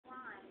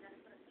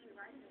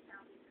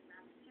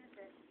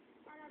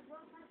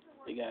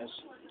Hey guys,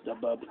 the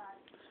Bub.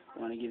 I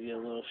want to give you a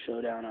little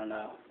showdown on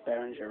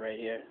Behringer right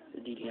here,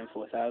 the DDM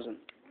 4000.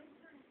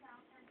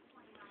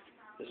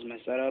 This is my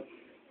setup.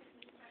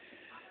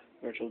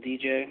 Virtual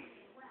DJ,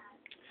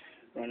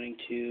 running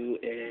to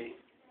a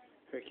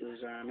Hercules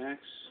RMX,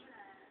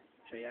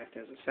 which I act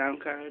as a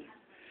sound card.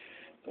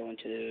 Going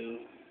to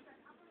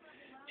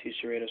 2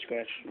 Serrato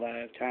Scratch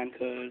Live time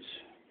codes,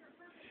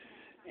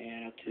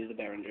 and up to the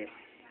Behringer.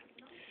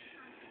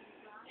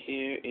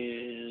 Here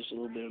is a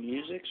little bit of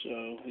music,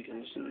 so we can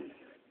listen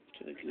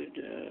to the good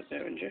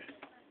Behringer.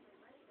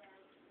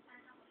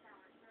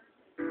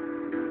 A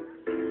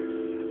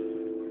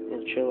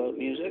little chill out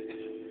music.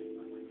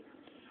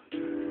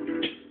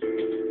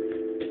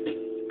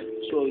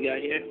 That's what we got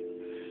here.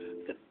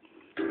 The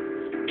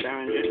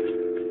Behringer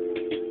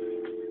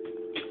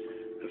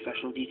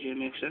professional DJ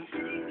mixer,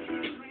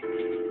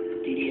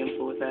 DDM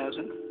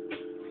 4000.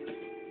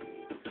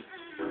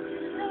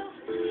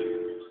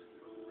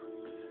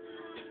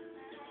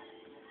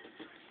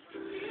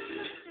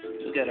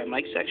 We've got our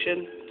mic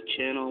section,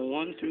 channel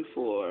 1 through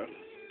 4.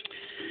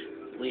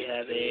 We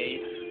have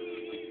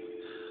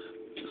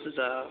this is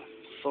a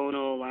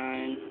phono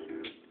line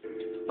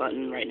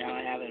button. Right now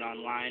I have it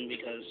online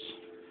because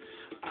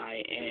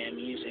I am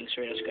using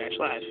Serrato Scratch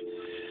Live.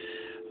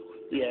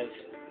 We have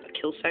a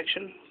kill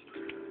section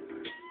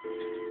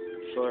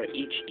for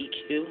each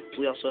EQ.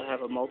 We also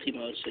have a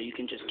multi-mode, so you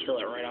can just kill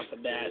it right off the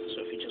bat.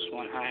 So if you just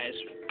want highs,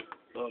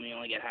 boom, you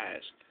only get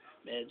highs.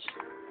 Mids,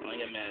 you only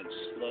get mids.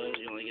 Lows,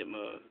 you only get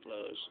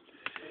lows.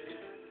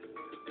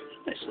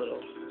 Nice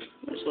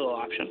little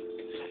option.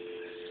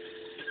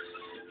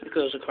 It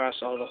goes across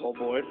the whole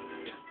board.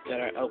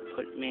 Got our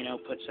main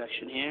output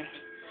section here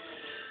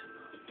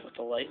with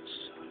the lights.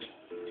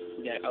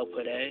 We got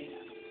output A,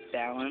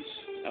 balance,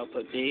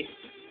 output B.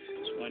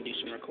 So we want to do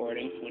some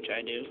recording, which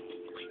I do.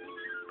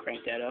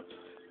 Crank that up,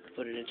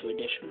 put it into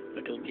Edition,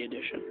 Adobe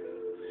Edition.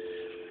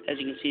 As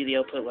you can see, the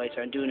output lights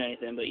aren't doing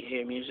anything, but you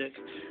hear music.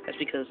 That's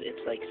because it's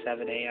like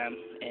 7 a.m.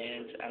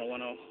 and I don't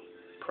want to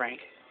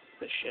crank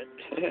this shit.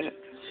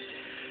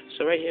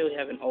 So right here we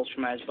have an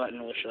ultramize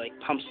button, which like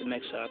pumps the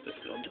mix up. If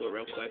we'll do it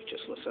real quick,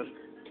 just listen.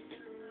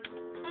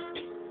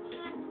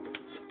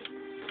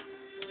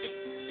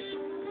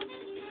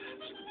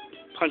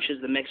 Punches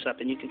the mix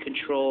up, and you can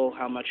control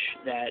how much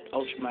that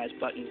ultramize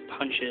button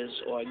punches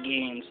or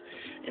gains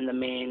in the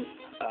main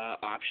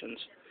options.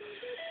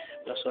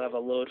 We also have a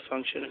load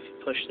function. If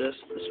you push this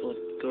will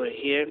go to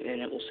here,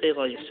 and it will save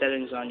all your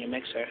settings on your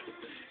mixer.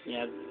 You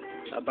have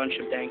a bunch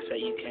of banks that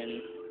you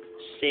can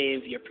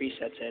save your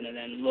presets in, and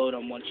then load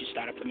them once you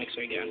start up the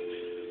mixer again.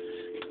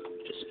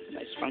 Just a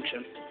nice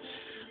function.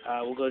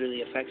 We'll go to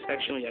the effects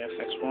section. We got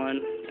FX1,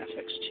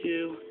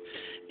 FX2,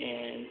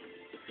 and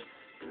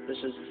this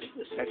is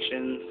the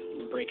section.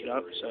 We break it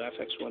up. So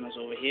FX1 is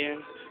over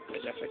here.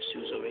 Whereas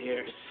FX2 is over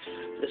here.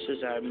 This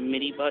is our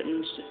MIDI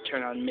buttons to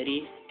turn on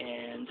MIDI,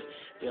 and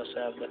we also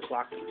have the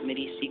clock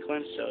MIDI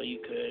sequence, so you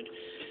could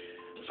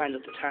find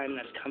out the time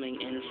that's coming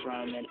in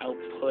from an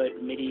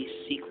output MIDI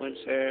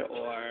sequencer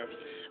or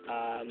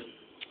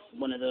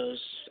one of those,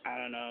 I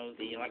don't know,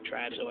 the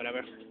Electribes or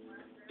whatever.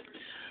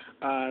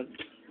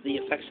 The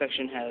effects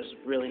section has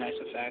really nice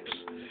effects.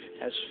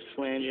 It has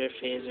flanger,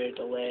 phaser,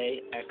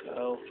 delay,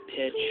 echo,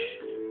 pitch,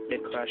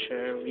 bit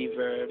crusher,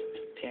 reverb,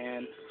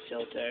 pan,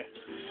 filter.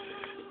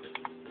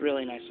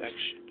 Really nice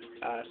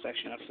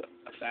section of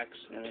effects.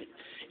 And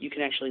you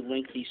can actually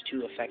link these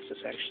two effects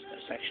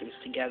sections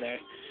together,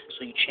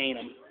 so you chain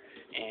them,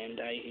 and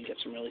you can get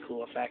some really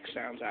cool effect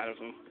sounds out of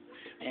them.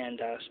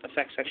 And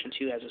effects section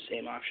 2 has the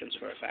same options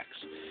for effects.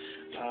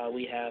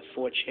 We have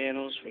 4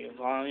 channels for your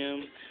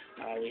volume.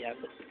 We have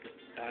the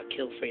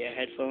kill for your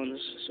headphones,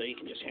 so you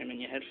can just hear them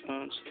in your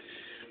headphones.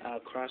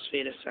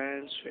 Crossfader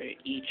signs for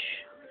each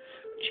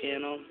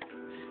channel.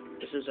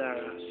 This is our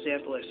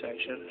sampler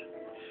section,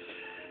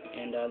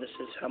 and this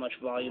is how much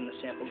volume the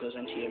sample goes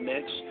into your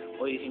mix,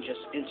 or you can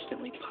just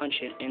instantly punch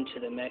it into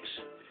the mix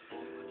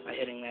by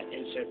hitting that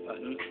insert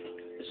button.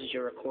 This is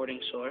your recording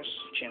source,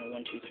 channel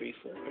 1, 2, 3,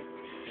 4.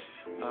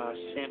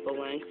 Sample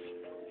length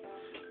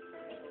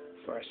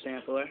for our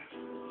sampler.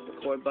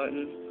 Record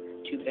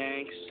button, 2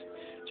 banks.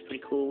 It's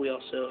pretty cool. We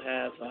also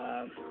have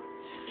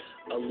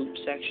a loop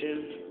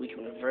section. We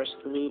can reverse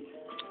the loop,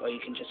 or you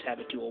can just have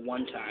it do a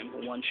one-time,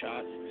 a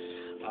one-shot.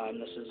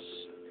 This is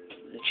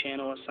the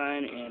channel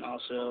assign, and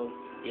also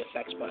the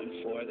effects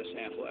button for the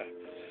sampler.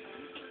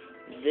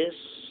 This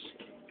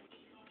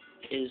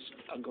is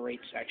a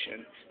great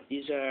section.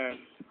 These are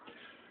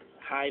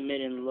high,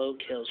 mid, and low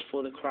kills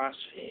for the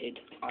crossfade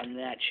on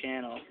that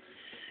channel,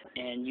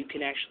 and you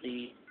can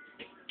actually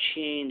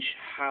change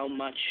how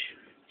much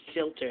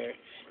filter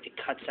it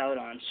cuts out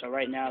on. So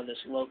right now this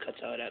low cuts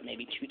out at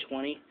maybe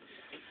 220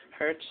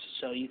 hertz,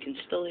 so you can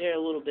still hear a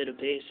little bit of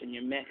bass in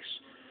your mix,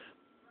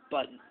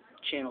 but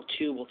channel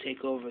 2 will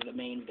take over the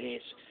main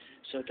bass,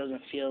 so it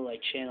doesn't feel like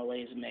channel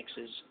A's mix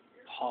is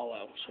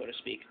hollow, so to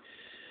speak.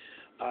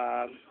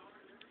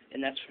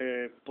 And that's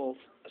for both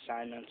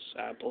assignments,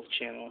 both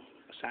channel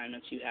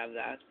assignments. You have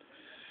that.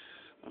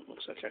 It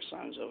looks like our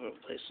song's over.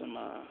 We'll play some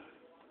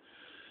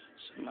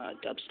some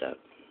dubstep.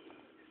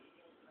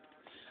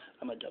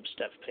 I'm a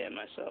dubstep fan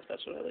myself.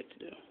 That's what I like to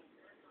do.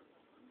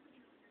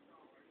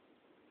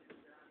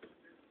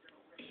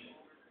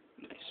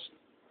 Nice.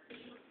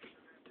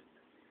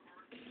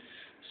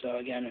 So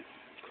again,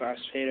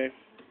 crossfader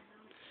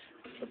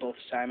for both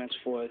assignments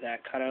for that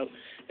cutout.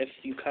 If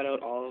you cut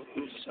out all of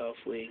them, so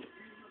if we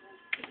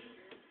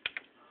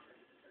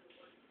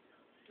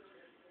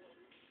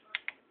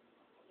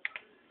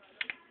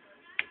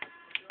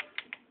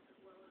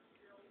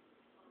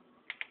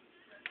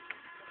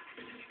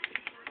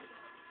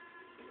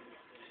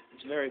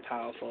it's very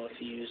powerful if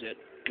you use it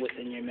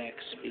within your mix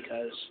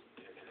because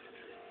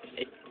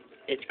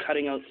it's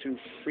cutting out through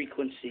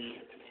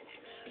frequency,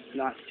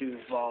 not through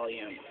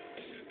volume.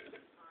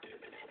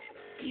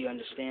 You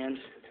understand?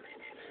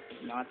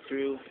 Not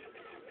through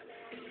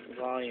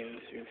volume,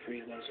 through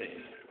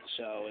frequency.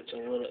 So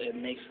it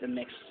makes the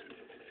mix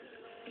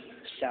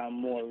sound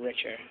more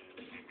richer.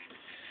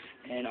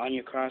 And on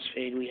your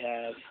crossfade we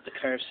have the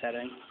curve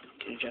setting.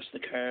 You can adjust the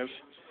curve.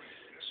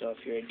 So if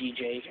you're a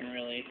DJ, you can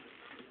really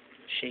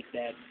shake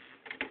that,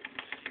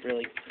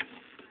 really,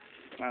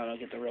 I don't know,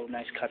 get the real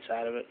nice cuts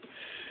out of it.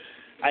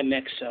 I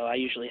mix, so I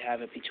usually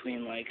have it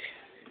between like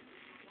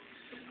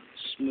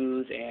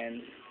smooth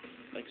and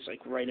like it's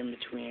like right in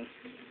between.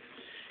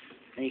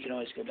 And you can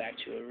always go back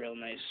to a real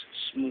nice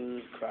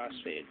smooth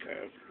crossfade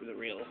curve with a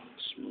real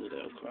smooth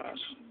out cross.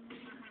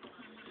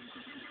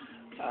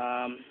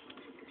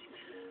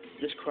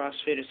 This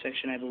crossfader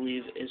section, I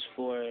believe, is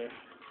for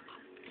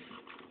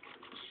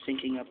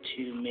syncing up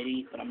to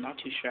MIDI, but I'm not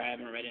too sure. I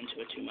haven't read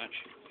into it too much.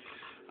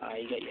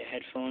 You got your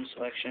headphone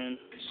selection.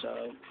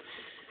 So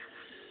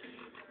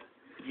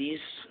these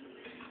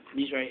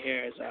right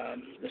here is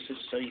this is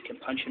so you can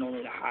punch in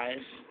only the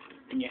highs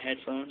in your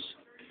headphones.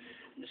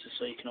 This is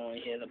so you can only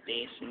hear the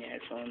bass in your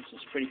headphones.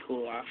 It's a pretty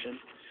cool option.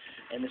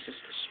 And this is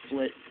to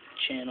split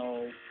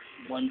channel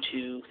 1,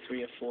 2,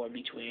 3, or 4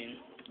 between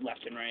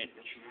left and right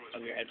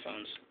of your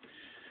headphones.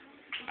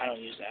 I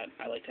don't use that.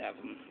 I like to have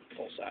them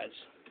both sides.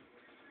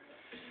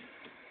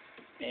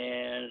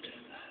 And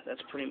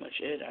that's pretty much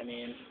it. I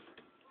mean,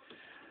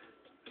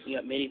 we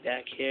got MIDI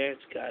back here.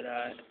 It's got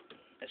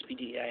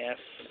SPDIF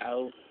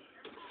out.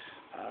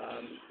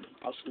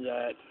 Also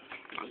got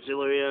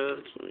auxiliary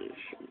out.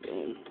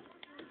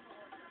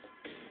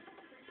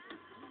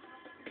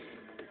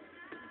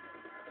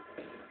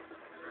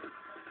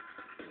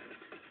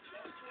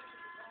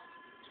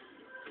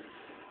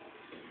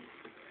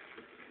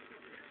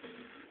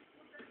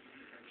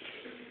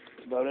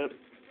 That's about it.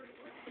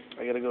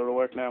 I gotta go to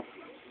work now.